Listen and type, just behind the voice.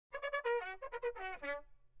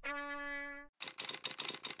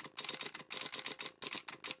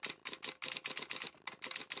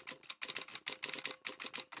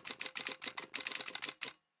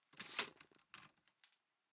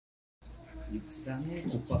육쌈에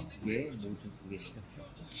국밥 2개, 모주 2개 시켰어.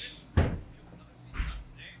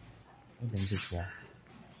 냄새 좋아.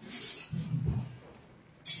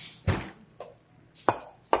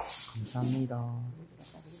 감사합니다.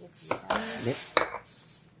 네.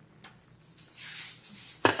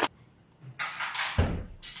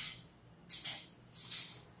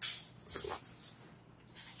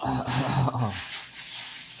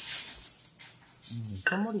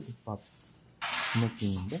 흰머리 국밥 그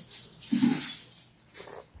느낌인데?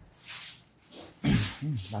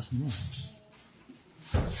 맛있네.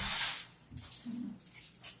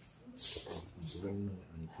 오랜만에,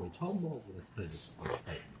 아니 거의 처음 먹어보는 스타일이야.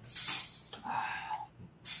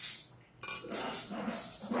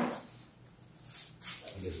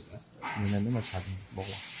 얘는 맨날 자주 먹어.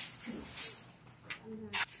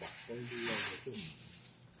 막걸리하고 좀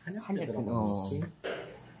한약 한약 느낌?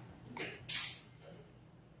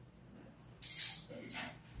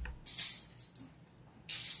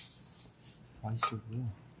 맛있어 보여.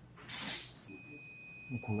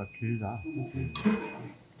 거기가 길다.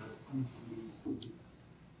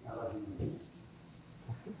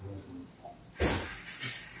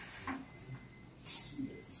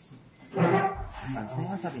 약간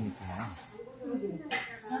생화사비니까.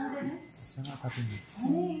 생화사비니까.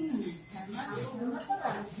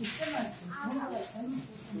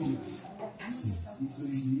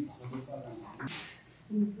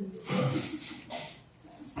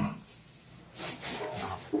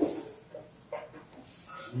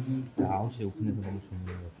 나 9시에 오픈해서 너무 좋은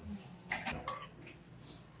거 같아.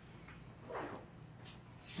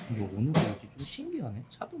 이거 오늘 뭐지? 좀 신기하네.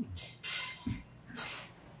 차돌이.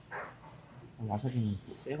 와사비는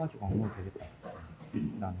세가지고 안 넣어도 되겠다.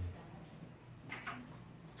 나는.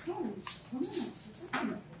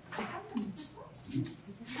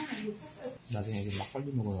 나중에 여기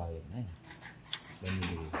막걸리 먹으러 와야겠네.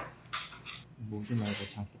 메뉴들이. 모주 말고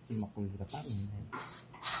장국집 막걸리가 따로 있네.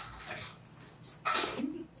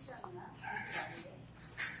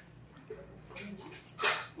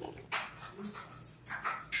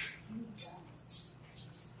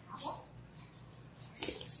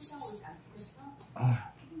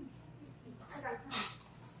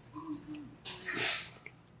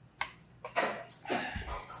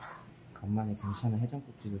 간만에 괜찮은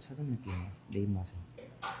해장국집을 찾은 느낌이야. 내 입맛에.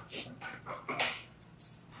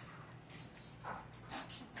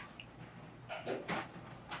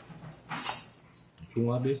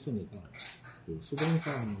 종합 1순위가 그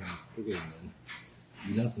수봉산 쪽에 있는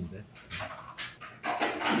미나스인데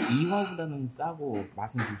 2화보다는 싸고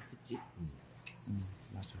맛은 비슷했지?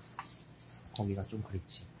 맞아. 거기가 좀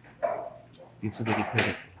그랬지. 육수도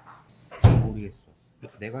입혀야겠다. 모르겠어.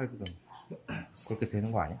 내가 알기로는 그렇게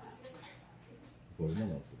되는 거 아니야? 그거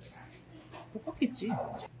얼마나 없어? 똑같겠지.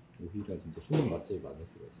 오히려 진짜 숨은 맛집이 많을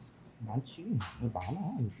수가 있어. 많지.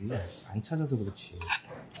 많아 여기. 안 찾아서 그렇지.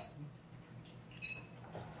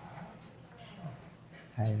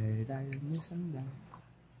 달달 무슨 달.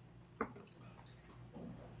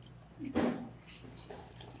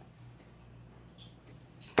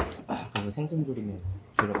 그리고 생선조림에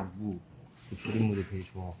들어간 무, 그 조림무도 되게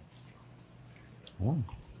좋아하고.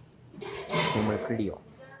 정말 클리어.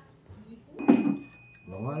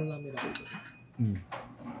 명알람이라고 있거든?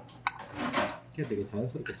 걔 되게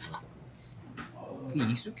자연스럽게 잘하더라. 그게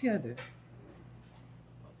익숙해야 돼.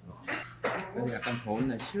 근데 약간 더운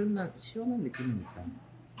날 시원한 느낌은 있다.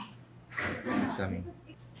 육쌈이.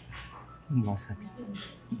 와사비.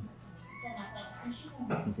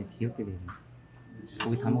 근데 귀엽게 되네.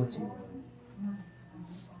 고기 다 먹었지?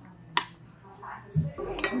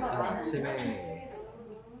 아침에